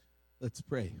Let's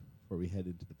pray before we head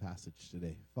into the passage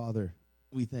today. Father,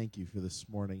 we thank you for this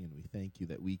morning, and we thank you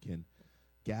that we can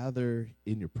gather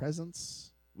in your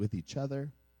presence with each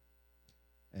other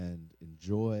and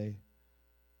enjoy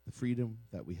the freedom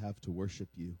that we have to worship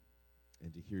you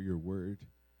and to hear your word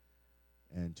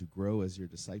and to grow as your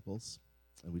disciples.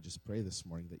 And we just pray this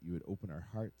morning that you would open our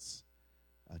hearts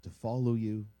to follow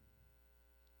you,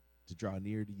 to draw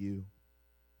near to you,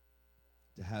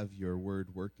 to have your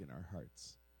word work in our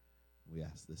hearts. We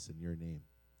ask this in your name.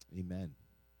 Amen.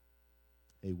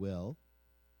 Hey, Will,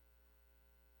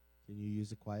 can you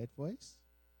use a quiet voice?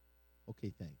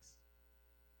 Okay, thanks.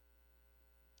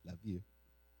 Love you.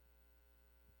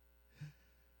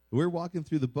 We're walking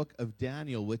through the book of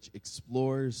Daniel, which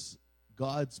explores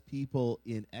God's people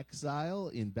in exile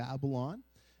in Babylon.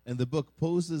 And the book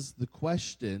poses the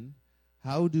question,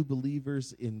 how do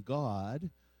believers in God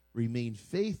remain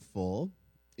faithful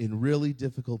in really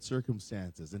difficult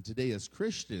circumstances? And today as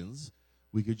Christians,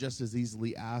 we could just as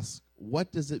easily ask,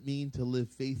 what does it mean to live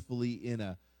faithfully in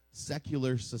a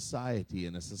secular society,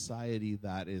 in a society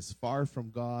that is far from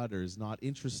God or is not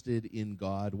interested in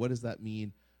God? What does that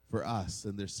mean for us?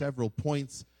 And there's several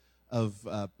points of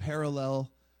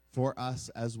parallel for us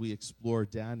as we explore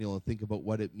Daniel and think about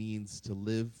what it means to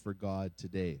live for God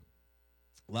today.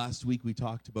 Last week we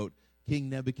talked about King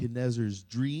Nebuchadnezzar's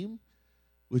dream,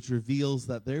 which reveals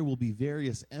that there will be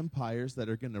various empires that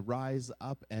are going to rise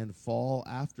up and fall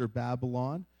after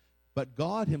Babylon. But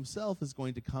God himself is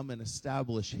going to come and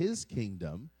establish his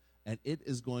kingdom, and it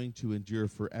is going to endure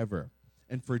forever.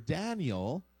 And for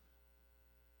Daniel,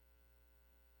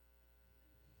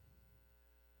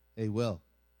 hey, Will,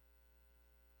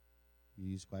 you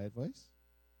use quiet voice?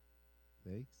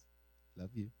 Thanks.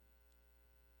 Love you.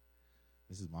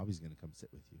 Mrs. Mobby's going to come sit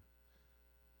with you.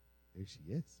 There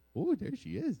she is. Oh, there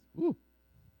she is. Ooh.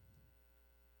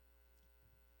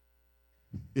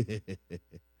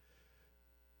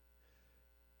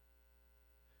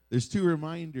 There's two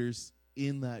reminders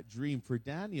in that dream. For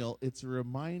Daniel, it's a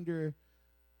reminder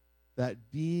that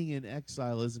being in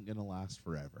exile isn't going to last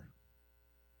forever.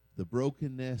 The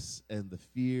brokenness and the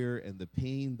fear and the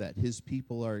pain that his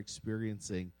people are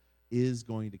experiencing is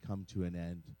going to come to an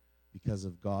end because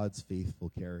of God's faithful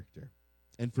character.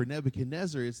 And for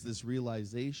Nebuchadnezzar, it's this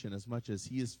realization, as much as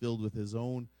he is filled with his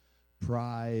own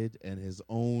pride and his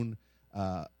own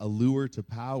allure to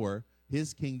power,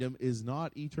 his kingdom is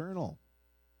not eternal.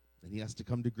 And he has to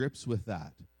come to grips with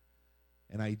that.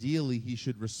 And ideally, he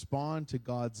should respond to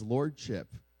God's lordship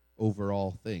over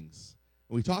all things.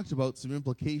 And we talked about some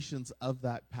implications of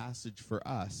that passage for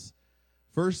us.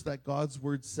 First, that God's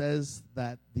word says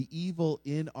that the evil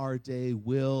in our day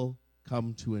will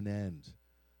come to an end.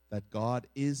 That God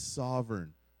is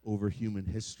sovereign over human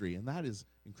history. And that is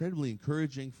incredibly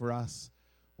encouraging for us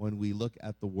when we look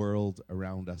at the world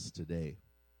around us today.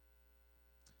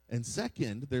 And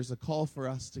second, there's a call for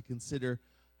us to consider,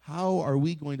 how are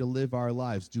we going to live our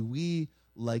lives? Do we,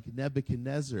 like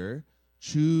Nebuchadnezzar,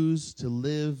 choose to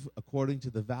live according to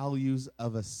the values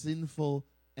of a sinful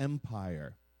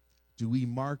empire? Do we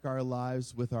mark our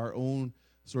lives with our own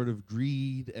sort of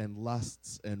greed and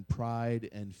lusts and pride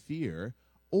and fear?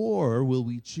 Or will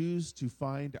we choose to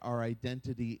find our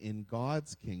identity in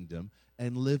God's kingdom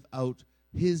and live out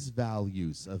his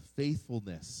values of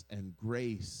faithfulness and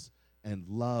grace and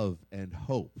love and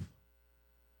hope?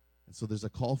 And so there's a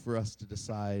call for us to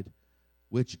decide,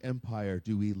 which empire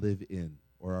do we live in,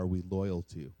 or are we loyal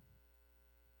to?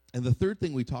 And the third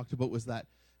thing we talked about was that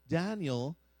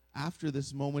Daniel, after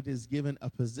this moment, is given a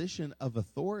position of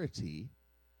authority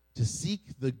to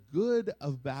seek the good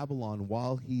of Babylon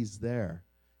while he's there.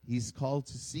 He's called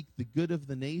to seek the good of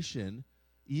the nation,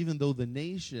 even though the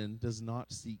nation does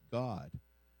not seek God.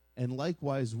 And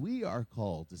likewise, we are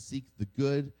called to seek the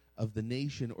good of the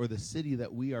nation or the city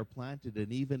that we are planted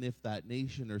in, even if that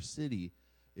nation or city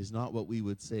is not what we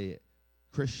would say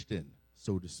Christian,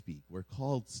 so to speak. We're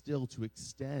called still to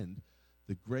extend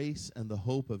the grace and the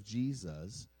hope of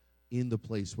Jesus in the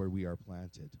place where we are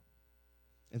planted.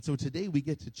 And so today we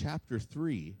get to chapter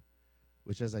 3,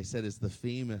 which, as I said, is the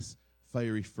famous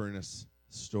fiery furnace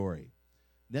story.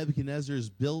 Nebuchadnezzar's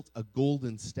built a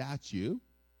golden statue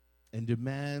and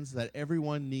demands that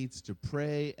everyone needs to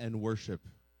pray and worship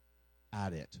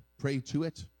at it. Pray to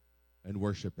it and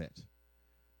worship it.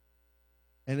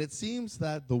 And it seems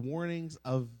that the warnings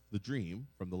of the dream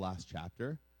from the last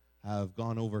chapter have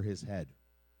gone over his head,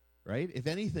 right? If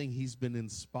anything, he's been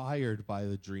inspired by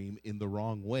the dream in the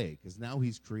wrong way, because now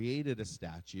he's created a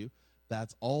statue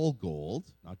that's all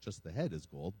gold. Not just the head is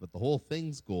gold, but the whole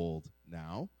thing's gold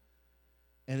now.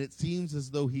 And it seems as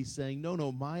though he's saying,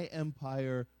 no, my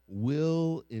empire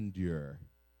will endure.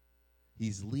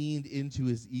 He's leaned into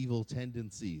his evil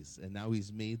tendencies, and now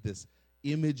he's made this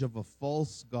image of a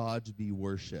false god to be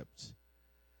worshipped.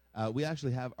 We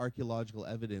actually have archaeological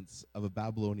evidence of a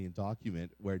Babylonian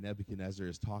document where Nebuchadnezzar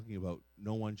is talking about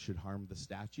no one should harm the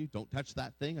statue. Don't touch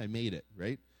that thing. I made it,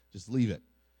 right? Just leave it.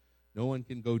 No one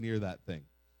can go near that thing.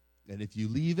 And if you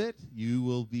leave it, you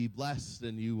will be blessed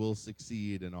and you will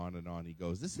succeed, and on he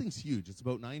goes. This thing's huge. It's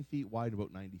about 9 feet wide,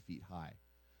 about 90 feet high.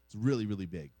 It's really, really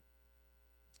big.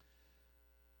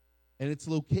 And its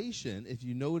location, if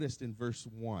you noticed in verse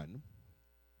 1,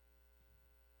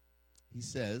 he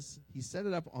says, he set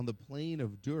it up on the plain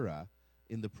of Dura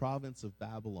in the province of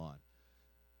Babylon.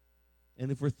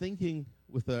 And if we're thinking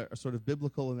with a sort of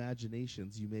biblical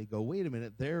imaginations, you may go, wait a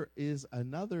minute, there is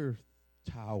another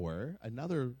tower,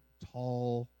 another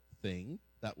tall thing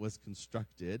that was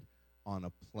constructed on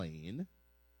a plain.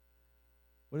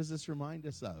 What does this remind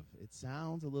us of? It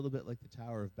sounds a little bit like the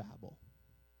Tower of Babel,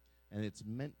 and it's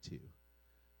meant to.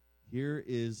 Here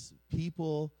is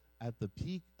people at the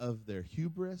peak of their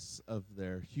hubris, of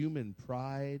their human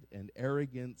pride and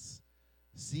arrogance,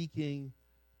 seeking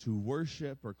to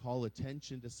worship or call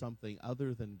attention to something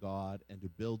other than God and to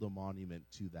build a monument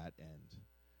to that end.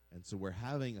 And so we're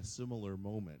having a similar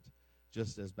moment.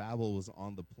 Just as Babel was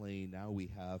on the plain, now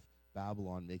we have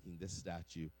Babylon making this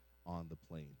statue on the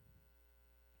plain.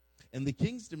 And the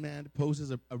king's demand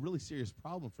poses a really serious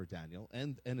problem for Daniel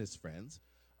and his friends.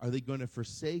 Are they going to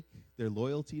forsake their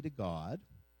loyalty to God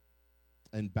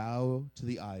and bow to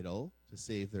the idol to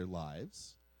save their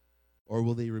lives? Or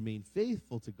will they remain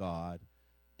faithful to God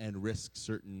and risk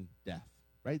certain death?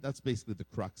 Right? That's basically the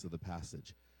crux of the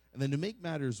passage. And then to make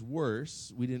matters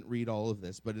worse, we didn't read all of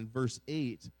this, but in verse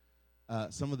 8,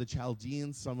 some of the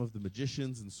Chaldeans, some of the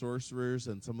magicians and sorcerers,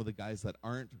 and some of the guys that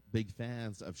aren't big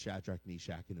fans of Shadrach,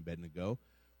 Meshach, and Abednego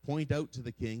point out to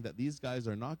the king that these guys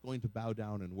are not going to bow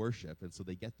down and worship, and so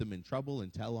they get them in trouble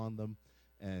and tell on them,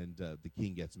 and the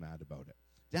king gets mad about it.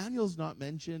 Daniel's not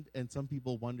mentioned, and some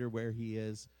people wonder where he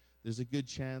is. There's a good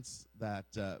chance that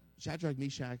Shadrach,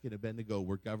 Meshach, and Abednego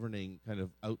were governing kind of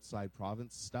outside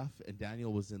province stuff, and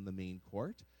Daniel was in the main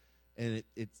court. And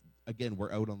it's, again,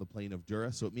 we're out on the plain of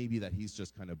Dura, so it may be that he's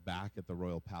just kind of back at the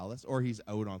royal palace, or he's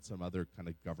out on some other kind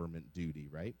of government duty,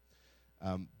 right?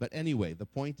 But anyway, the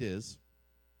point is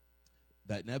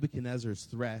that Nebuchadnezzar's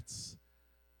threats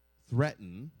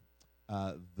threaten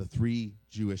the three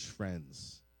Jewish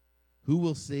friends. Who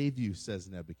will save you, says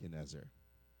Nebuchadnezzar.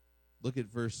 Look at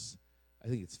verse, I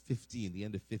think it's 15, the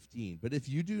end of 15. But if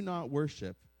you do not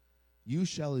worship, you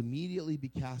shall immediately be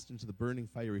cast into the burning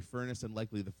fiery furnace, and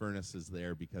likely the furnace is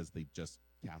there because they just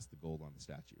cast the gold on the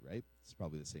statue, right? It's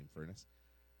probably the same furnace.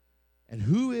 And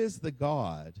who is the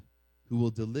God who will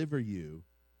deliver you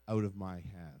out of my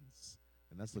hands?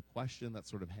 And that's the question that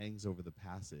sort of hangs over the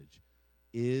passage.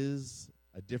 Is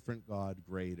a different God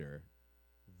greater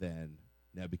than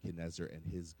Nebuchadnezzar and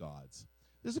his gods?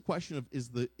 There's a question of is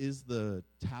the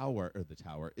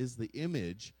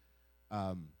image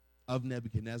of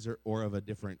Nebuchadnezzar or of a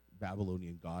different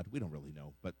Babylonian god? We don't really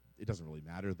know, but it doesn't really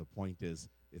matter. The point is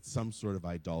it's some sort of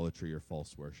idolatry or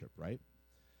false worship, right?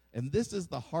 And this is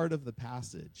the heart of the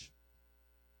passage.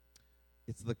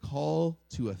 It's the call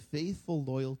to a faithful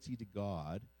loyalty to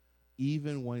God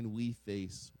even when we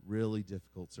face really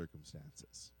difficult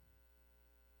circumstances.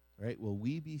 Right? Will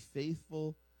we be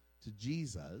faithful to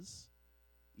Jesus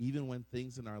even when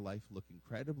things in our life look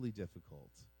incredibly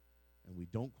difficult and we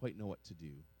don't quite know what to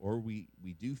do, or we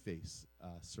do face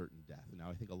certain death? Now,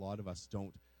 I think a lot of us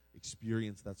don't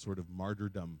experience that sort of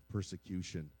martyrdom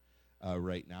persecution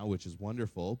right now, which is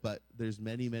wonderful, but there's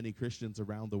many, many Christians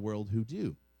around the world who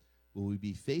do. Will we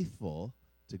be faithful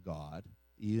to God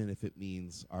even if it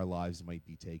means our lives might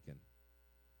be taken?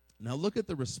 Now look at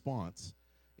the response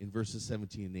in verses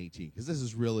 17 and 18, because this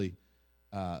is really,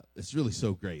 it's really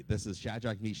so great. This is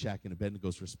Shadrach, Meshach, and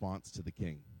Abednego's response to the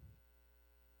king.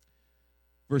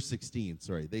 Verse 16,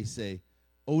 they say,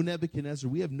 O Nebuchadnezzar,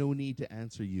 we have no need to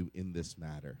answer you in this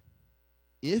matter.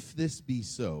 If this be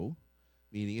so,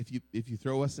 meaning if you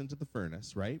throw us into the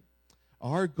furnace, right,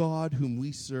 our God whom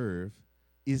we serve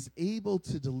is able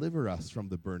to deliver us from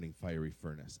the burning fiery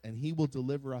furnace, and he will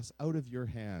deliver us out of your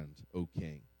hand, O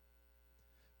king.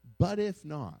 But if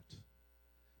not,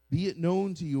 be it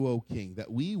known to you, O king,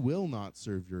 that we will not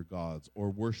serve your gods or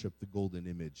worship the golden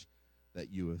image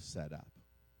that you have set up.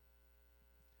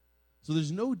 So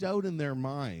there's no doubt in their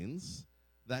minds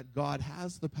that God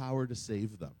has the power to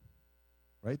save them,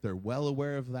 right? They're well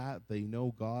aware of that. They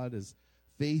know God is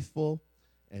faithful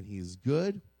and he's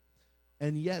good.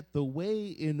 And yet the way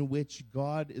in which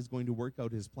God is going to work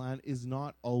out his plan is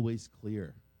not always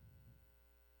clear.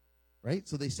 right?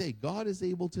 So they say God is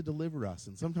able to deliver us.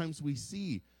 And sometimes we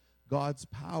see God's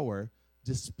power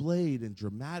displayed in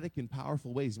dramatic and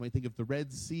powerful ways. You might think of the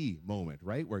Red Sea moment,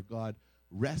 right? Where God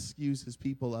rescues his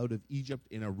people out of Egypt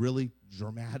in a really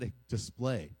dramatic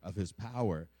display of his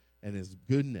power and his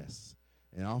goodness.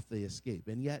 And off they escape.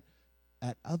 And yet,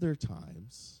 at other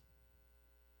times,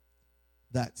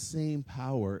 that same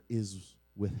power is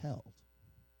withheld.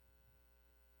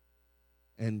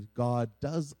 And God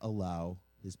does allow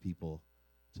his people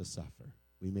to suffer.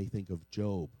 We may think of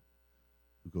Job,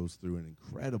 who goes through an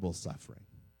incredible suffering.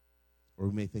 Or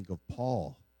we may think of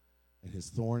Paul and his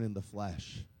thorn in the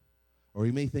flesh. Or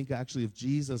we may think actually of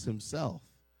Jesus himself,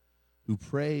 who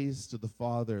prays to the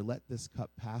Father, let this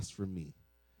cup pass from me.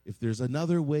 If there's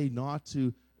another way not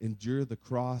to endure the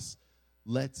cross,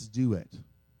 let's do it.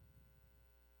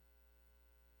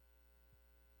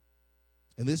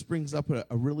 And this brings up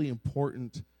a really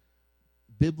important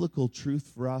biblical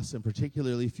truth for us, and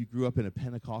particularly if you grew up in a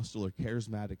Pentecostal or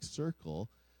charismatic circle,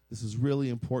 this is really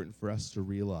important for us to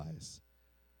realize,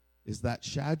 is that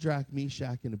Shadrach,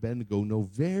 Meshach, and Abednego know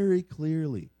very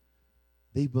clearly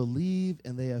they believe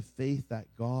and they have faith that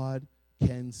God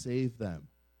can save them.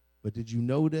 But did you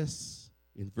notice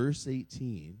in verse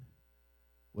 18,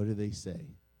 what do they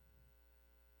say?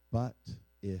 But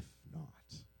if not.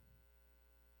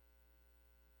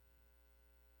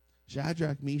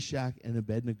 Shadrach, Meshach, and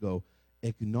Abednego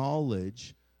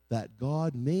acknowledge that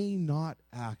God may not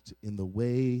act in the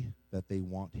way that they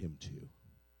want him to.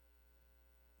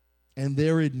 And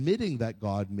they're admitting that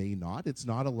God may not. It's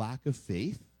not a lack of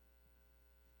faith.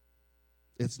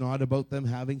 It's not about them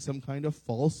having some kind of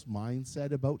false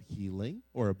mindset about healing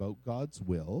or about God's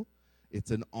will.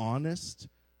 It's an honest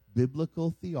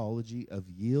biblical theology of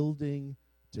yielding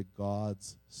to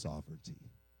God's sovereignty.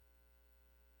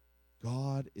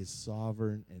 God is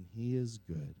sovereign and he is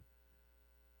good,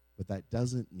 but that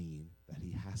doesn't mean that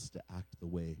he has to act the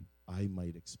way I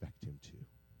might expect him to.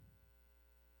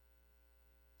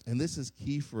 And this is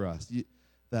key for us,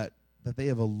 that they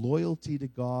have a loyalty to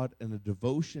God and a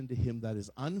devotion to him that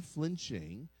is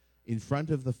unflinching in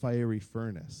front of the fiery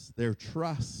furnace. Their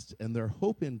trust and their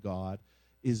hope in God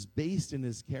is based in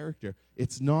his character.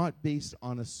 It's not based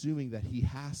on assuming that he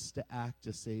has to act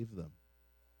to save them,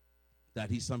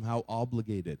 that he's somehow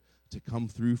obligated to come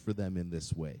through for them in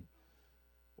this way.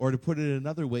 Or to put it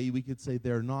another way, we could say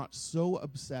they're not so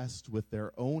obsessed with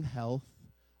their own health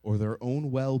or their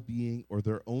own well-being or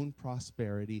their own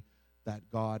prosperity that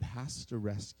God has to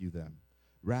rescue them.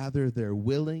 Rather, they're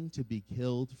willing to be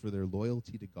killed for their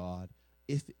loyalty to God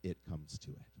if it comes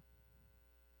to it.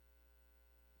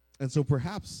 And so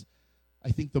perhaps I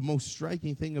think the most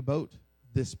striking thing about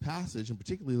this passage, and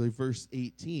particularly verse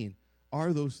 18,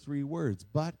 are those three words,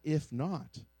 but if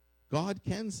not. God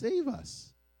can save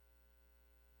us.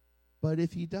 But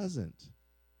if he doesn't,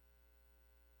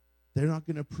 they're not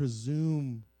going to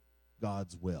presume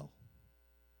God's will.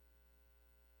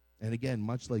 And again,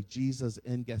 much like Jesus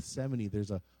in Gethsemane, there's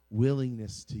a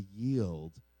willingness to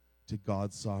yield to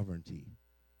God's sovereignty.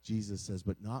 Jesus says,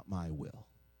 but not my will.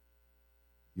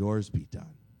 Yours be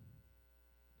done.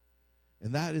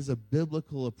 And that is a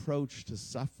biblical approach to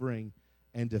suffering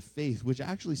and to faith, which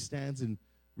actually stands in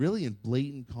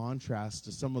blatant contrast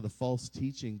to some of the false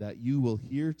teaching that you will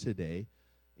hear today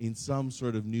in some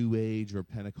sort of New Age or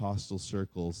Pentecostal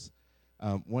circles.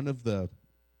 One of the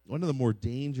more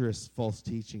dangerous false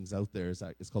teachings out there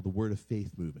is called the Word of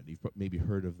Faith movement. You've maybe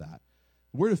heard of that.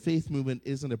 The Word of Faith movement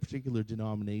isn't a particular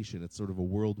denomination. It's sort of a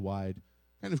worldwide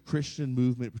kind of Christian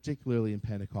movement, particularly in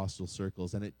Pentecostal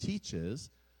circles, and it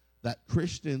teaches that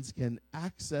Christians can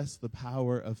access the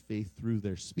power of faith through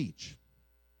their speech.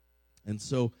 And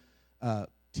so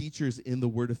teachers in the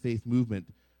Word of Faith movement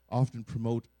often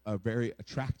promote a very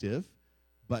attractive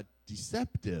but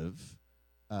deceptive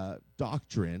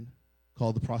doctrine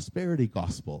called the prosperity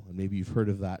gospel. And maybe you've heard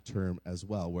of that term as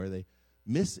well, where they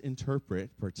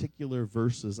misinterpret particular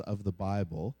verses of the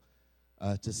Bible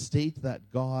to state that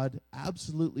God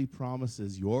absolutely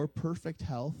promises your perfect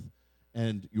health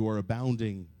and your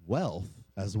abounding wealth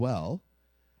as well.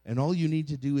 And all you need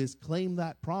to do is claim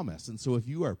that promise. And so if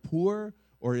you are poor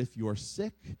or if you're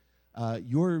sick,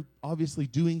 you're obviously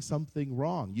doing something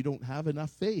wrong. You don't have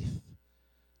enough faith.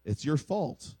 It's your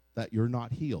fault that you're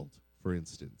not healed, for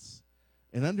instance.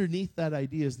 And underneath that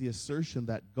idea is the assertion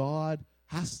that God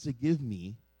has to give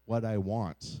me what I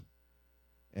want.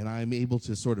 And I'm able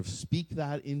to sort of speak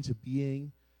that into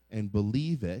being and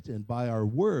believe it. And by our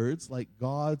words, like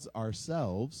gods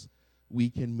ourselves, we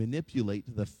can manipulate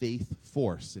the faith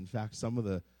force. In fact, some of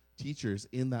the teachers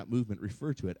in that movement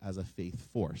refer to it as a faith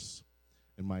force.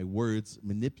 and my words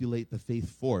manipulate the faith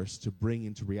force to bring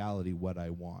into reality what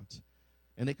I want.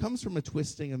 And it comes from a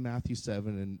twisting of Matthew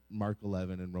 7 and Mark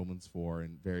 11 and Romans 4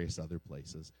 and various other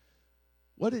places.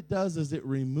 What it does is it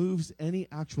removes any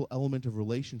actual element of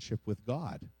relationship with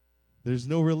God. There's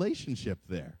no relationship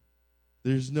there.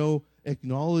 There's no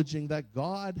acknowledging that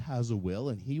God has a will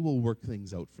and he will work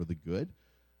things out for the good.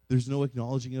 There's no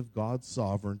acknowledging of God's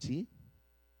sovereignty.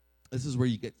 This is where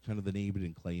you get kind of the name it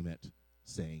and claim it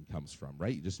saying comes from,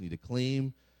 right? You just need to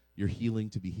claim your healing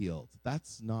to be healed.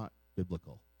 That's not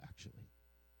biblical, actually.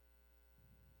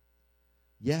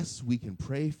 Yes, we can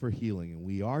pray for healing, and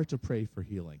we are to pray for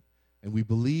healing. And we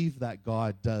believe that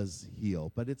God does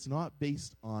heal, but it's not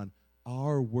based on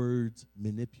our words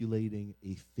manipulating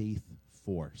a faith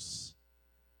force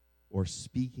or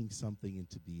speaking something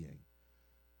into being.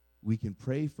 We can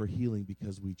pray for healing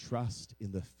because we trust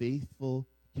in the faithful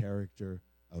character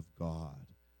of God,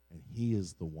 and he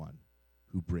is the one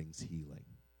who brings healing.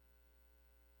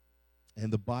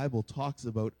 And the Bible talks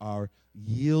about our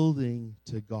yielding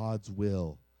to God's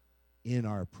will in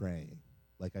our praying.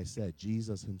 Like I said,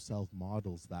 Jesus himself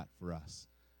models that for us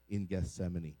in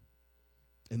Gethsemane.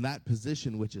 And that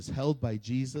position which is held by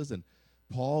Jesus and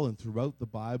Paul and throughout the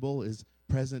Bible is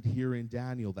present here in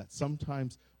Daniel, that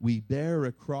sometimes we bear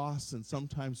a cross and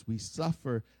sometimes we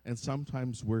suffer and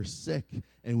sometimes we're sick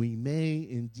and we may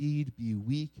indeed be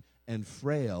weak and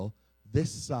frail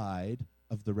this side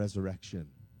of the resurrection.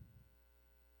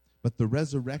 But the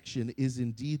resurrection is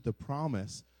indeed the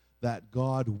promise that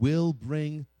God will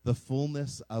bring the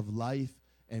fullness of life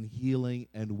and healing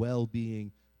and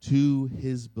well-being to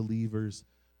his believers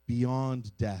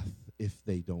beyond death if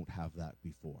they don't have that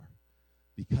before.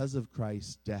 Because of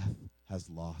Christ, death has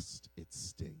lost its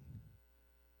sting.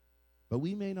 But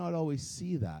we may not always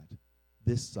see that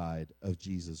this side of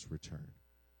Jesus' return.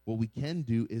 What we can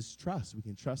do is trust. We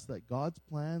can trust that God's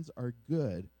plans are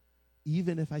good,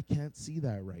 even if I can't see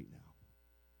that right now.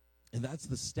 And that's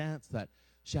the stance that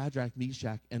Shadrach,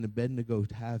 Meshach, and Abednego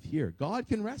have here. God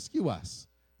can rescue us.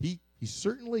 He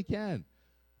certainly can.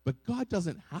 But God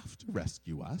doesn't have to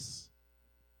rescue us,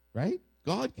 right?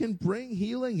 God can bring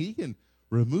healing. He can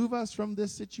remove us from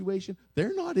this situation.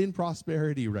 They're not in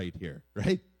prosperity right here,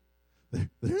 right? They're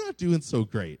not doing so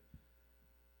great.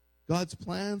 God's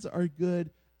plans are good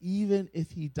even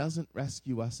if he doesn't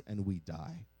rescue us and we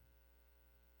die.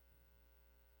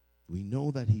 We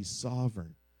know that he's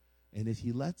sovereign. And if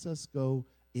he lets us go,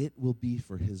 it will be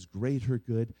for his greater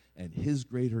good and his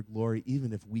greater glory,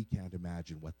 even if we can't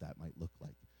imagine what that might look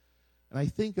like. And I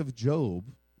think of Job,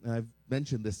 and I've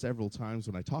mentioned this several times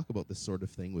when I talk about this sort of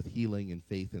thing with healing and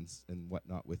faith and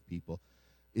whatnot with people,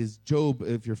 is Job,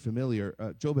 if you're familiar,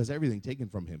 Job has everything taken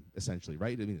from him, essentially,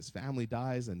 right? I mean, his family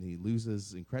dies, and he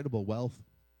loses incredible wealth,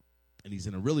 and he's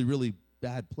in a really, really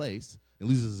bad place, and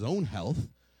loses his own health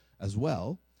as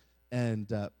well.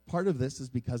 And part of this is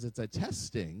because it's a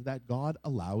testing that God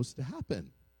allows to happen,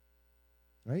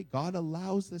 right? God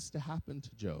allows this to happen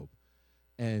to Job.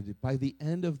 And by the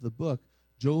end of the book,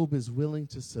 Job is willing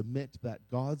to submit that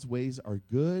God's ways are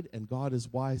good and God is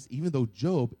wise, even though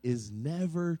Job is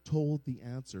never told the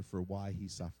answer for why he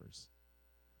suffers.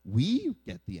 We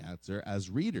get the answer as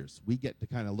readers. We get to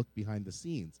kind of look behind the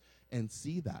scenes and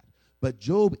see that. But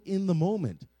Job, in the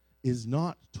moment, is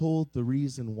not told the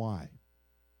reason why.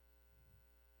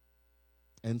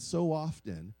 And so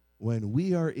often, when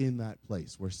we are in that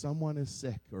place where someone is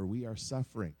sick or we are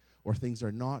suffering or things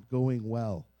are not going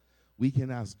well, we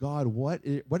can ask God, what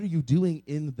are you doing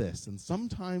in this? And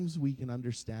sometimes we can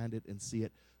understand it and see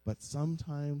it, but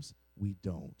sometimes we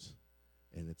don't.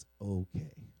 And it's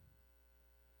okay.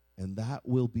 And that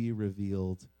will be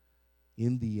revealed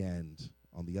in the end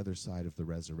on the other side of the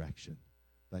resurrection,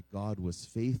 that God was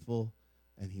faithful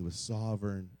and he was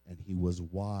sovereign and he was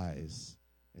wise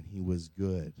and he was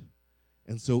good.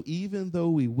 And so even though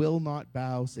we will not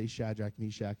bow, say Shadrach,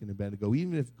 Meshach, and Abednego,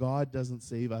 even if God doesn't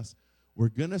save us, we're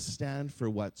going to stand for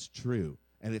what's true.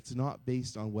 And it's not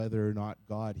based on whether or not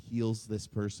God heals this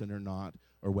person or not,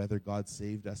 or whether God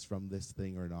saved us from this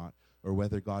thing or not, or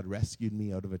whether God rescued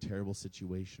me out of a terrible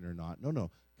situation or not. No.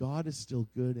 God is still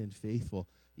good and faithful,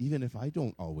 even if I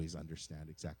don't always understand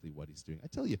exactly what he's doing. I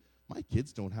tell you, my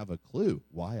kids don't have a clue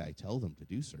why I tell them to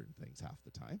do certain things half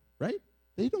the time, right?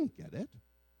 They don't get it.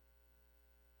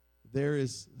 There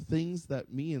is things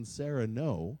that me and Sarah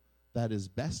know that is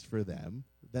best for them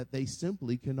that they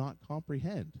simply cannot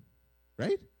comprehend,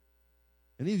 right?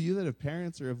 Any of you that have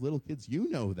parents or have little kids, you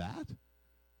know that.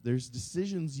 There's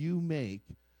decisions you make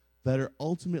that are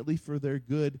ultimately for their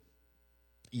good,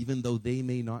 even though they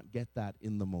may not get that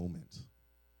in the moment.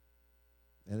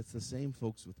 And it's the same,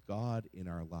 folks, with God in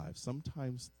our lives.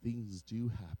 Sometimes things do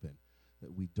happen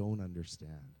that we don't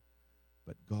understand,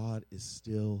 but God is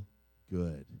still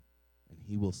good, and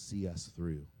he will see us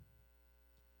through.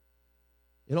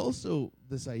 It also,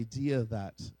 this idea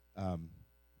that,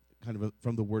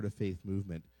 from the Word of Faith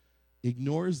movement,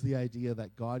 ignores the idea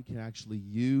that God can actually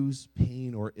use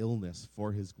pain or illness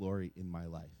for his glory in my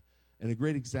life. And a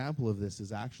great example of this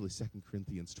is actually 2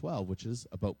 Corinthians 12, which is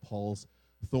about Paul's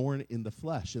thorn in the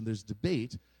flesh. And there's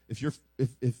debate.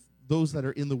 If those that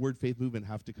are in the Word Faith movement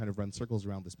have to kind of run circles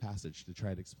around this passage to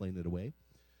try to explain it away.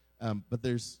 But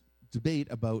there's debate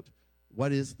about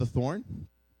what is the thorn.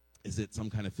 Is it some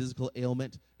kind of physical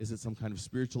ailment? Is it some kind of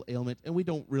spiritual ailment? And we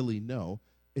don't really know.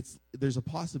 There's a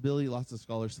possibility, lots of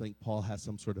scholars think Paul has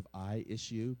some sort of eye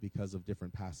issue because of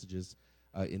different passages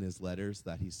in his letters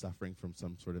that he's suffering from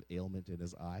some sort of ailment in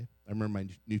his eye. I remember my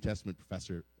New Testament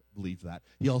professor believed that.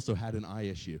 He also had an eye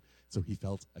issue, so he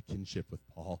felt a kinship with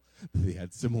Paul. They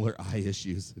had similar eye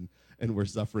issues and were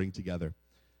suffering together.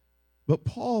 But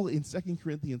Paul in 2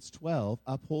 Corinthians 12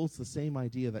 upholds the same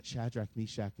idea that Shadrach,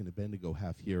 Meshach, and Abednego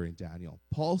have here in Daniel.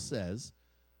 Paul says,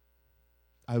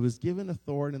 I was given a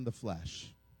thorn in the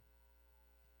flesh,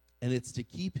 and it's to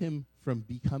keep him from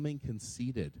becoming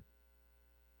conceited.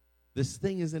 This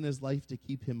thing is in his life to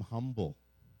keep him humble.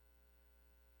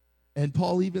 And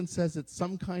Paul even says it is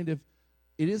some kind of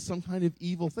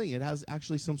evil thing. It has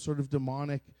actually some sort of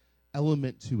demonic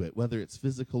element to it, whether it's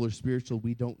physical or spiritual,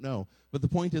 we don't know. But the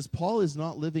point is, Paul is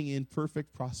not living in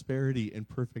perfect prosperity and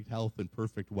perfect health and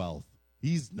perfect wealth.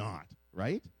 He's not,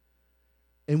 right?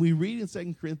 And we read in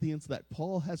 2 Corinthians that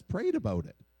Paul has prayed about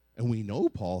it. And we know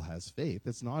Paul has faith.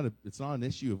 It's not an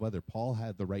issue of whether Paul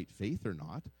had the right faith or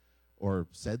not, or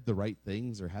said the right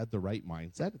things or had the right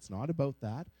mindset. It's not about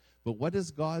that. But what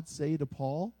does God say to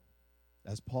Paul?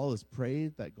 As Paul has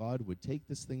prayed that God would take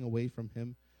this thing away from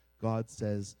him, God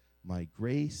says, my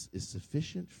grace is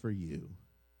sufficient for you,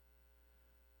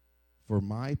 for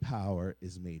my power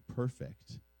is made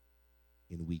perfect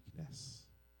in weakness.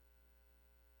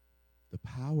 The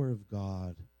power of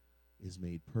God is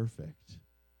made perfect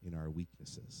in our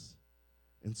weaknesses.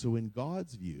 And so in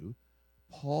God's view,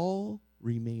 Paul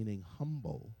remaining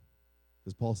humble,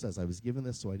 because Paul says, I was given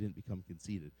this so I didn't become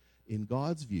conceited. In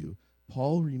God's view,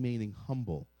 Paul remaining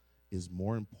humble is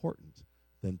more important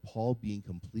than Paul being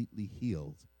completely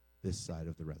healed this side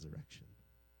of the resurrection.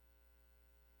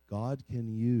 God can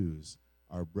use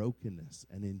our brokenness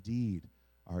and indeed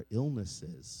our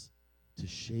illnesses to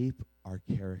shape our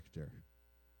character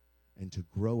and to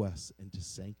grow us and to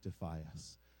sanctify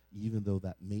us, even though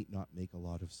that may not make a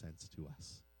lot of sense to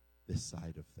us, this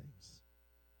side of things.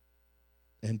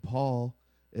 And Paul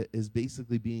is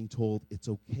basically being told, it's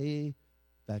okay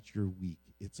that you're weak.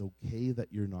 It's okay that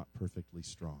you're not perfectly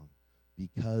strong.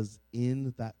 Because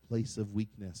in that place of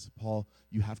weakness, Paul,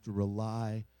 you have to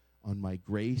rely on my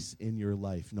grace in your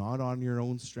life, not on your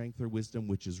own strength or wisdom,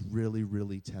 which is really,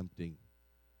 really tempting.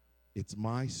 It's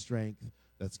my strength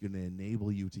that's going to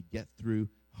enable you to get through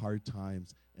hard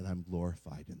times, and I'm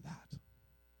glorified in that.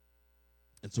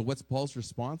 And so what's Paul's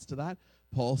response to that?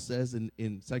 Paul says in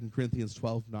 2 Corinthians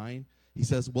 12:9, he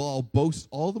says, well, I'll boast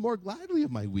all the more gladly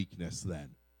of my weakness then.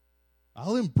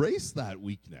 I'll embrace that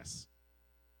weakness.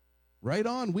 Right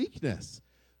on, weakness.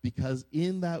 Because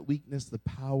in that weakness, the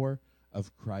power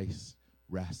of Christ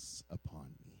rests upon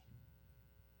me.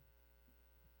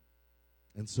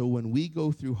 And so when we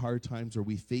go through hard times or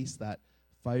we face that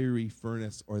fiery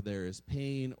furnace, or there is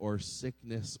pain or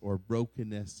sickness or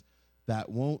brokenness that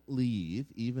won't leave,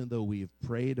 even though we've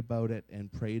prayed about it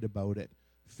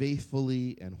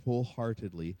faithfully and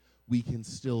wholeheartedly, we can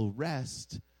still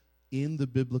rest in the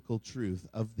biblical truth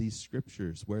of these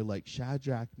scriptures, where like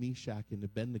Shadrach, Meshach, and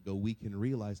Abednego, we can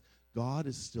realize God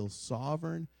is still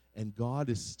sovereign and God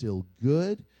is still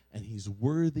good, and he's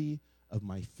worthy of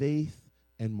my faith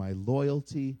and my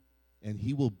loyalty, and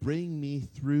he will bring me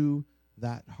through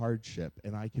that hardship,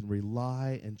 and I can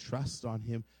rely and trust on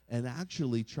him and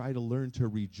actually try to learn to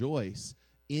rejoice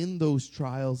in those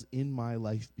trials in my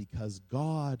life, because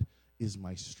God is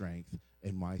my strength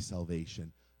and my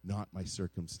salvation, not my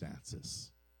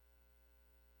circumstances.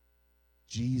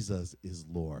 Jesus is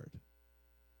Lord,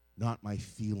 not my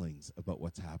feelings about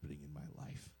what's happening in my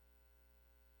life.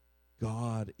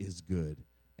 God is good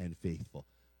and faithful.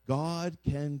 God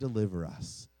can deliver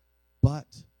us,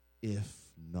 but if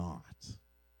not,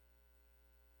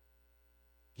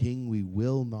 King, we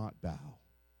will not bow.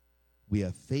 We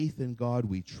have faith in God,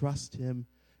 we trust him,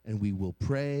 and we will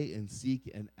pray and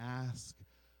seek and ask,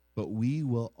 but we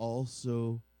will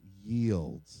also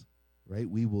yield, right?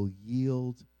 We will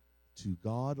yield to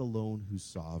God alone who's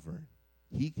sovereign.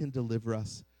 he can deliver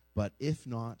us. But if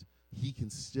not, he can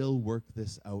still work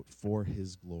this out for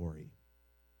his glory.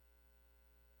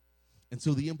 And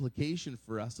so the implication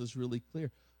for us is really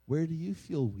clear. Where do you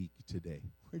feel weak today?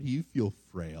 Where do you feel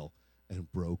frail and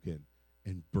broken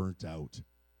and burnt out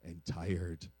and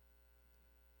tired?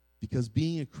 Because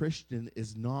being a Christian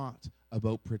is not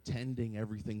about pretending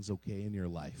everything's okay in your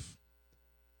life.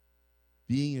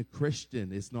 Being a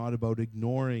Christian is not about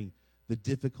ignoring the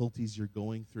difficulties you're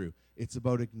going through. It's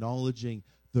about acknowledging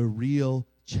the real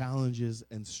challenges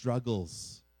and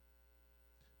struggles,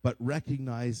 but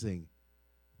recognizing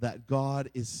that God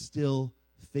is still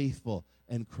faithful,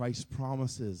 and Christ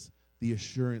promises the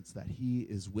assurance that he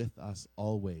is with us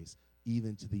always,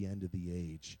 even to the end of the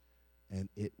age, and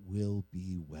it will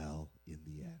be well in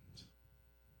the end.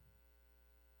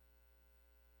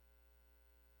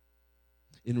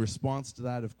 In response to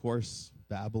that, of course,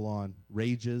 Babylon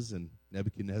rages and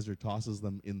Nebuchadnezzar tosses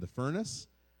them in the furnace.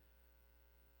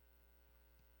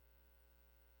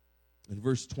 In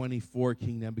verse 24,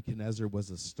 King Nebuchadnezzar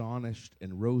was astonished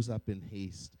and rose up in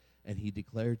haste, and he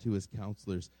declared to his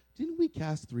counselors, "Didn't we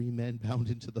cast 3 men bound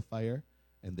into the fire?"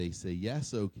 And they say,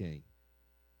 "Yes, O king."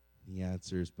 He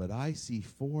answers, "But I see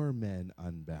 4 men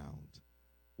unbound,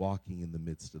 walking in the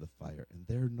midst of the fire, and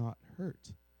they're not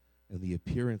hurt. And the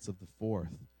appearance of the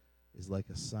 4th is like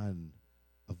a son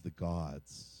of the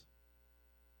gods."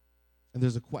 And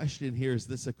there's a question here, is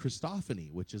this a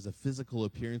Christophany, which is a physical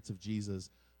appearance of Jesus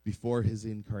before his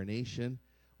incarnation,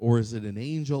 or is it an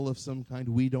angel of some kind?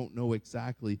 We don't know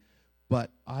exactly.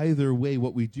 But either way,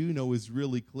 what we do know is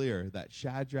really clear, that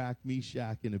Shadrach,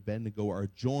 Meshach, and Abednego are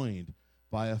joined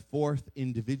by a 4th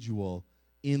individual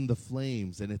in the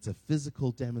flames, and it's a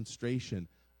physical demonstration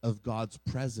of God's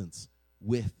presence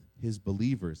with his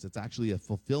believers. It's actually a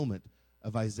fulfillment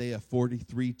of Isaiah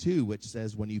 43:2, which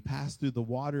says, "When you pass through the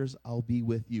waters, I'll be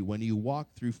with you. When you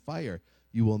walk through fire,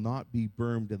 you will not be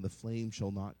burned, and the flame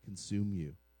shall not consume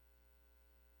you."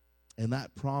 And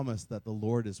that promise that the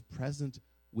Lord is present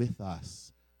with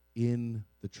us in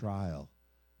the trial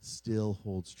still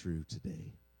holds true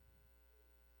today.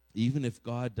 Even if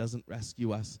God doesn't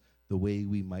rescue us the way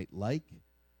we might like,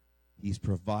 he's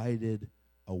provided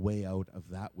a way out of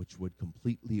that which would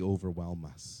completely overwhelm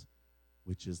us,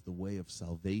 which is the way of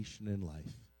salvation and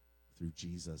life through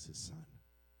Jesus, his son.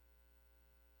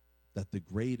 That the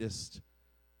greatest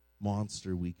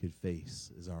monster we could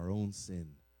face is our own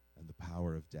sin and the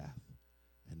power of death.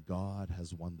 And God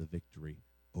has won the victory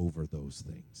over those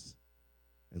things.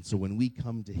 And so when we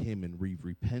come to him and we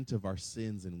repent of our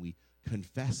sins and we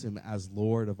confess him as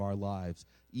Lord of our lives,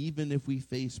 even if we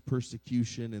face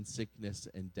persecution and sickness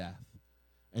and death,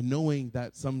 and knowing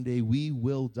that someday we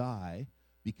will die,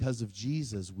 because of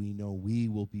Jesus, we know we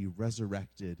will be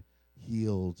resurrected,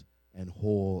 healed, and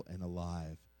whole and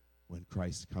alive when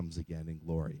Christ comes again in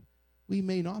glory. We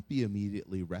may not be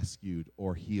immediately rescued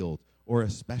or healed or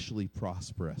especially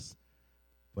prosperous,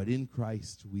 but in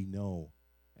Christ we know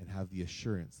and have the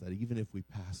assurance that even if we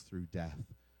pass through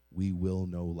death, we will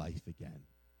know life again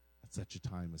at such a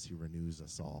time as he renews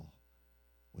us all,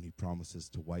 when he promises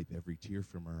to wipe every tear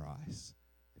from our eyes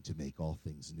and to make all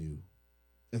things new.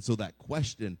 And so that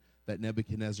question that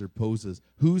Nebuchadnezzar poses,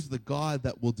 who's the God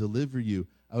that will deliver you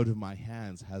out of my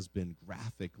hands, has been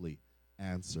graphically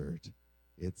answered.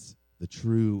 It's the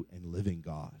true and living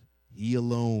God. He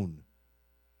alone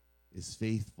is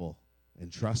faithful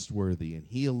and trustworthy, and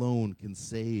he alone can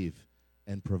save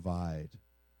and provide.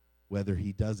 Whether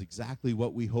he does exactly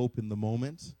what we hope in the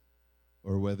moment,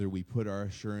 or whether we put our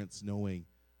assurance knowing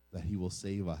that he will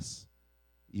save us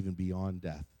even beyond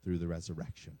death through the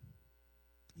resurrection.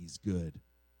 He's good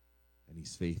and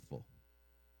he's faithful.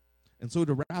 And so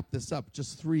to wrap this up,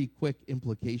 just 3 quick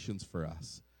implications for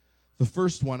us. The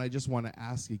first one I just want to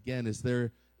ask again, is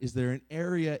there an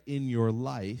area in your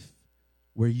life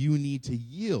where you need to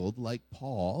yield, like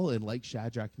Paul and like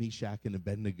Shadrach, Meshach, and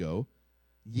Abednego,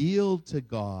 yield to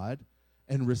God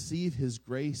and receive his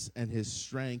grace and his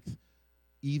strength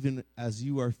even as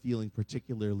you are feeling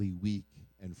particularly weak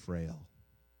and frail?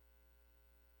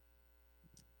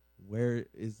 Where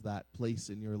is that place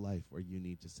in your life where you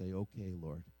need to say, okay,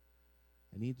 Lord,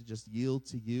 I need to just yield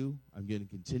to you. I'm going to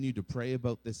continue to pray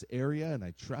about this area, and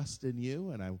I trust in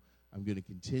you, and I'm going to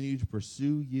continue to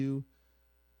pursue you.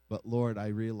 But, Lord, I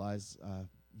realize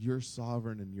you're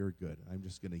sovereign and you're good. I'm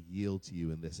just going to yield to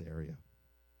you in this area.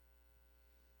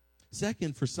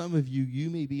 Second, for some of you, you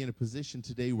may be in a position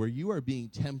today where you are being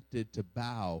tempted to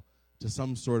bow to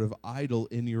some sort of idol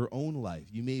in your own life.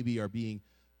 You maybe are being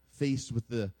faced with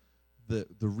the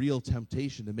real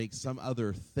temptation to make some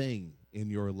other thing in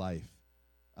your life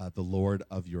the Lord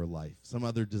of your life, some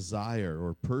other desire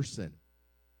or person.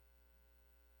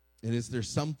 And is there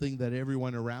something that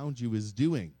everyone around you is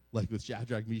doing? Like with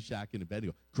Shadrach, Meshach, and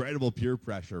Abednego. Incredible peer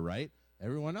pressure, right?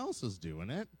 Everyone else is doing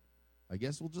it. I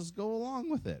guess we'll just go along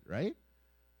with it, right?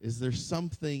 Is there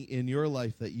something in your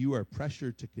life that you are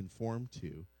pressured to conform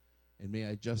to? And may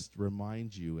I just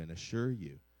remind you and assure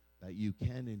you that you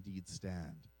can indeed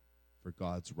stand for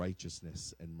God's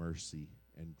righteousness and mercy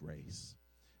and grace.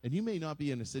 And you may not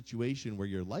be in a situation where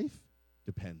your life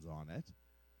depends on it.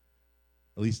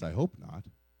 At least I hope not.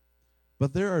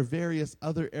 But there are various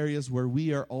other areas where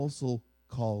we are also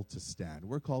called to stand.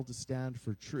 We're called to stand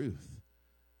for truth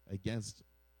against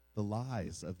the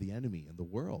lies of the enemy and the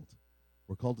world.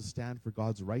 We're called to stand for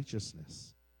God's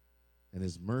righteousness and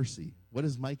his mercy. What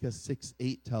does Micah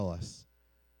 6:8 tell us?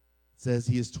 It says,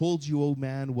 he has told you, O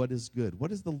man, what is good.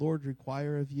 What does the Lord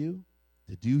require of you?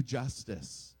 To do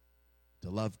justice, to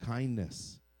love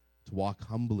kindness, to walk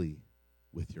humbly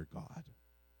with your God.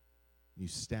 You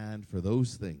stand for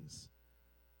those things,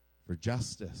 for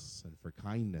justice and for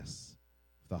kindness,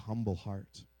 with a humble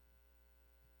heart.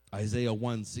 Isaiah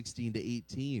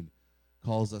 1:16-18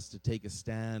 calls us to take a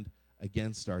stand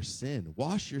against our sin.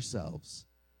 Wash yourselves,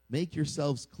 make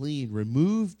yourselves clean,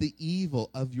 remove the evil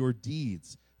of your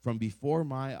deeds from before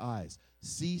my eyes.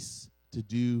 Cease to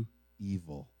do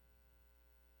evil.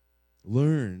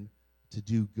 Learn to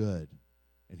do good.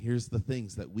 And here's the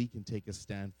things that we can take a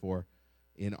stand for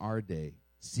in our day.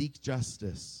 Seek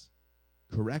justice,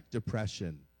 correct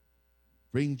oppression,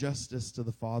 bring justice to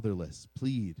the fatherless,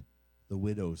 plead the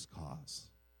widow's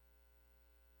cause.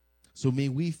 So may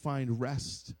we find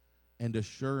rest and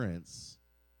assurance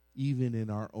even in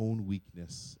our own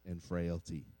weakness and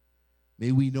frailty.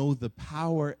 May we know the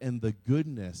power and the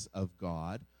goodness of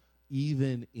God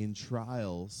even in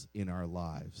trials in our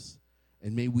lives.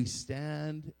 And may we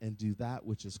stand and do that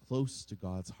which is close to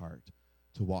God's heart,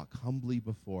 to walk humbly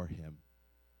before him,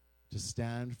 to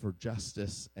stand for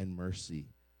justice and mercy,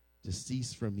 to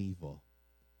cease from evil,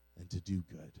 and to do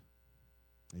good.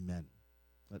 Amen.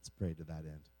 Let's pray to that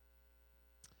end.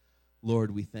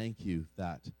 Lord, we thank you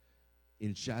that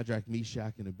in Shadrach,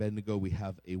 Meshach, and Abednego, we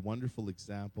have a wonderful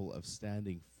example of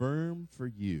standing firm for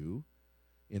you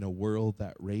in a world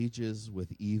that rages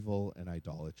with evil and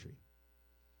idolatry.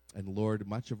 And Lord,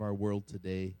 much of our world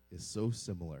today is so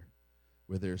similar,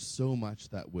 where there's so much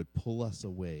that would pull us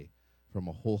away from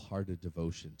a wholehearted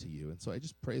devotion to you. And so I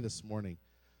just pray this morning,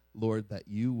 Lord, that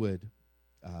you would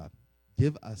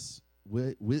give us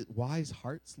wise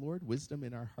hearts, Lord, wisdom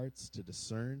in our hearts to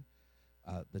discern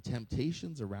the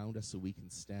temptations around us so we can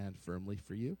stand firmly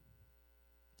for you.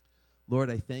 Lord,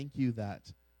 I thank you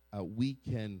that we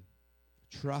can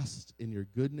trust in your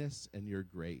goodness and your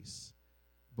grace,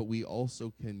 but we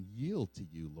also can yield to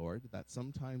you, Lord, that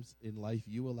sometimes in life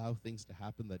you allow things to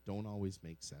happen that don't always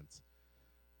make sense.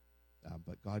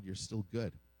 But God, you're still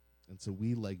good. And so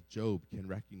we, like Job, can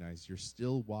recognize you're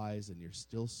still wise and you're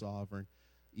still sovereign,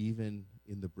 even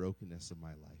in the brokenness of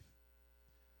my life.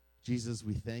 Jesus,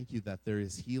 we thank you that there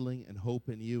is healing and hope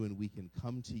in you, and we can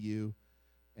come to you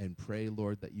and pray,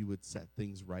 Lord, that you would set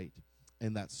things right.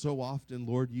 And that so often,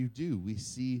 Lord, you do. We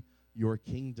see your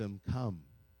kingdom come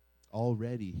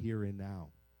already here and now.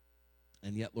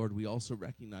 And yet, Lord, we also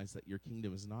recognize that your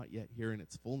kingdom is not yet here in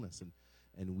its fullness,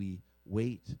 and we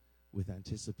wait with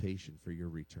anticipation for your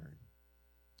return,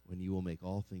 when you will make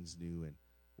all things new and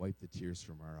wipe the tears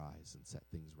from our eyes and set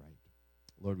things right.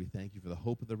 Lord, we thank you for the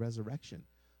hope of the resurrection,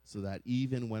 so that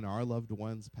even when our loved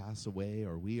ones pass away,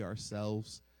 or we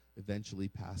ourselves eventually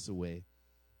pass away,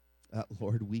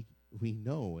 Lord, we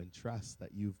know and trust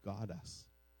that you've got us.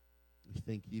 We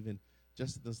think even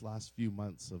just this last few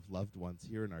months of loved ones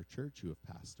here in our church who have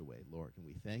passed away, Lord, and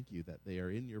we thank you that they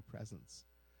are in your presence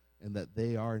and that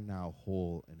they are now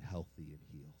whole and healthy and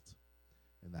healed.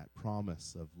 And that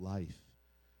promise of life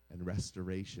and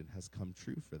restoration has come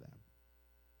true for them.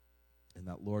 And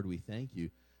that, Lord, we thank you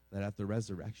that at the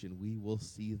resurrection we will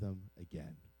see them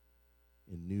again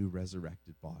in new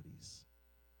resurrected bodies.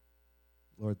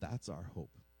 Lord, that's our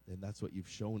hope. And that's what you've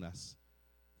shown us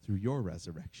through your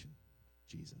resurrection,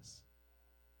 Jesus.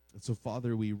 And so,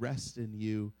 Father, we rest in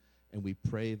you, and we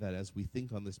pray that as we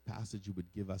think on this passage, you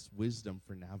would give us wisdom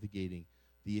for navigating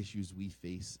the issues we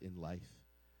face in life.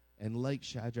 And like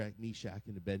Shadrach, Meshach,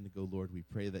 and Abednego, Lord, we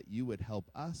pray that you would help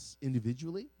us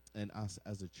individually and us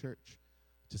as a church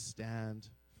to stand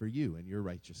for you and your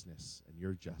righteousness and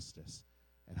your justice,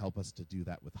 and help us to do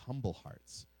that with humble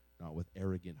hearts, not with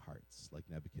arrogant hearts like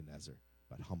Nebuchadnezzar,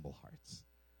 but humble hearts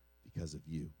because of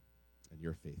you and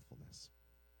your faithfulness.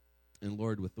 And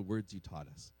Lord, with the words you taught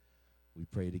us, we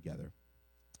pray together.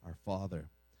 Our Father,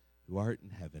 who art in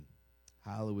heaven,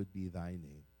 hallowed be thy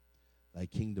name. Thy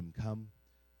kingdom come,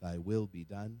 thy will be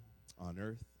done on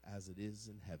earth as it is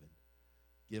in heaven.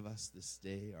 Give us this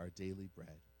day our daily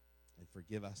bread, and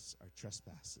forgive us our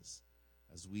trespasses,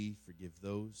 as we forgive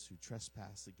those who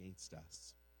trespass against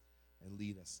us. And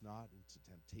lead us not into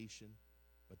temptation,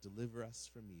 but deliver us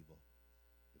from evil.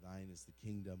 For thine is the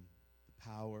kingdom, the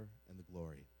power, and the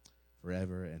glory,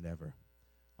 forever and ever.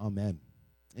 Amen.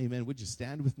 Amen. Would you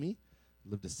stand with me?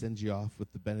 I'd love to send you off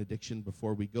with the benediction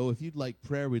before we go. If you'd like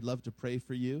prayer, we'd love to pray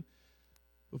for you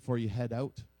before you head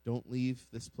out. Don't leave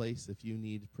this place if you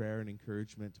need prayer and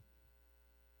encouragement.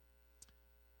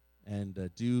 And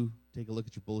do take a look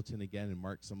at your bulletin again and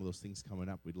mark some of those things coming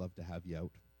up. We'd love to have you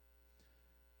out.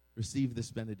 Receive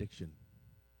this benediction.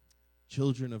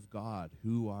 Children of God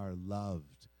who are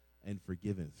loved and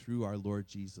forgiven through our Lord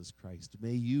Jesus Christ,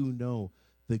 may you know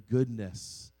the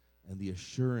goodness and the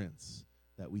assurance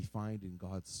that we find in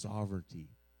God's sovereignty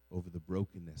over the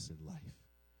brokenness in life.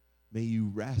 May you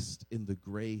rest in the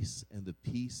grace and the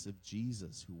peace of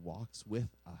Jesus, who walks with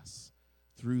us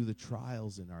through the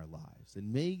trials in our lives.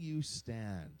 And may you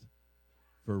stand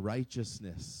for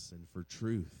righteousness and for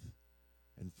truth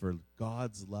and for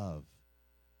God's love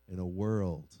in a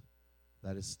world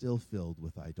that is still filled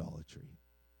with idolatry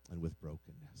and with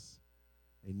brokenness.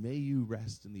 And may you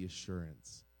rest in the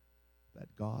assurance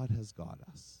that God has got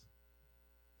us,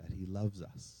 that he loves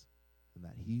us, and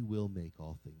that he will make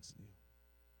all things new.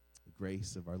 The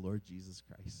grace of our Lord Jesus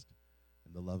Christ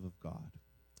and the love of God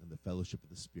and the fellowship of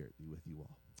the Spirit be with you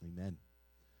all. Amen.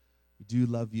 We do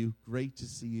love you. Great to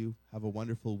see you. Have a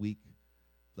wonderful week.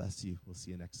 Bless you. We'll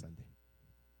see you next Sunday.